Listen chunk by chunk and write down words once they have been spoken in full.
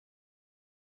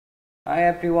Hi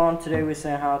everyone, today we see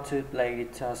how to play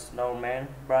guitar Snowman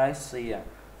by Sia.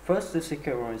 First to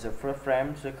secure is the first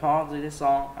frame, the chords in the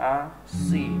song are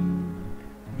C,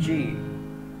 G,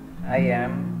 A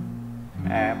M,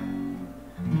 F,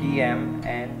 E M,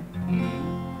 and E.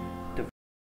 The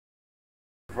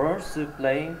verse to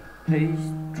play page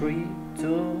 3,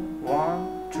 2,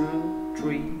 1, 2,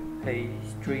 3, page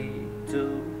 3,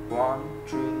 2, 1,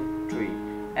 2, 3,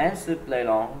 and to play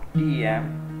long E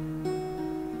M,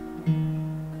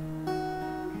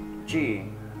 G,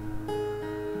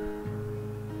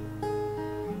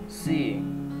 C,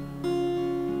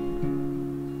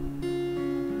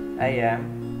 A M,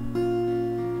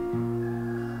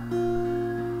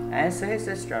 and so his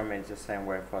instrument is the same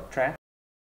way for track.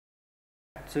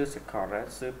 Choose the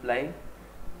chorus to play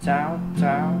down,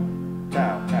 down,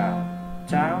 down, down,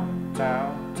 down,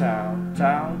 down,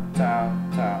 down, down, down,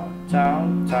 down,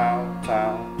 down, down,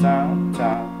 down, down,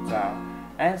 down,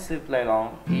 down, and to play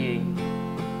long E,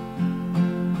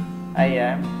 A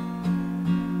M,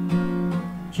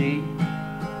 G,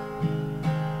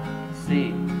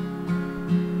 C,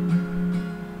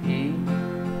 E,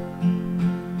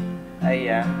 A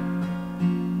M,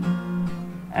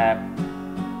 F,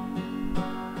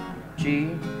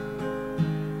 G,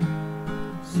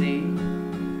 C,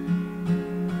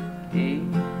 E,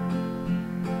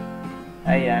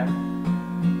 A M,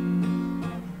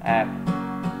 F,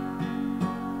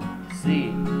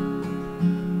 C,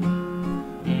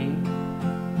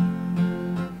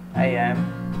 A M,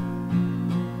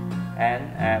 and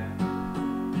F.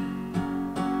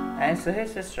 And so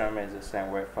his instrument is the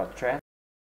same way for track.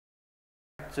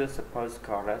 To suppose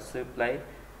chorus to play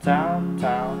down,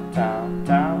 down, down,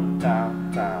 down,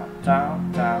 down, down,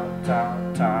 down, down,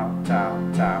 down, down,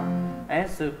 down, down, and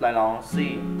to play long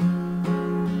C,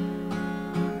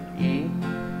 E,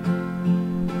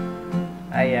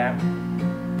 A M,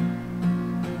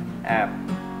 F,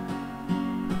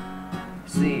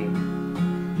 C,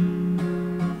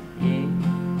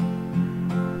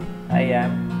 A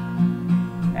M,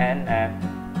 and F.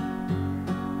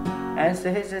 And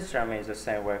so his instrument is the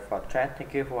same way for track.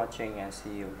 Thank you for watching and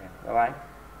see you again. Bye bye.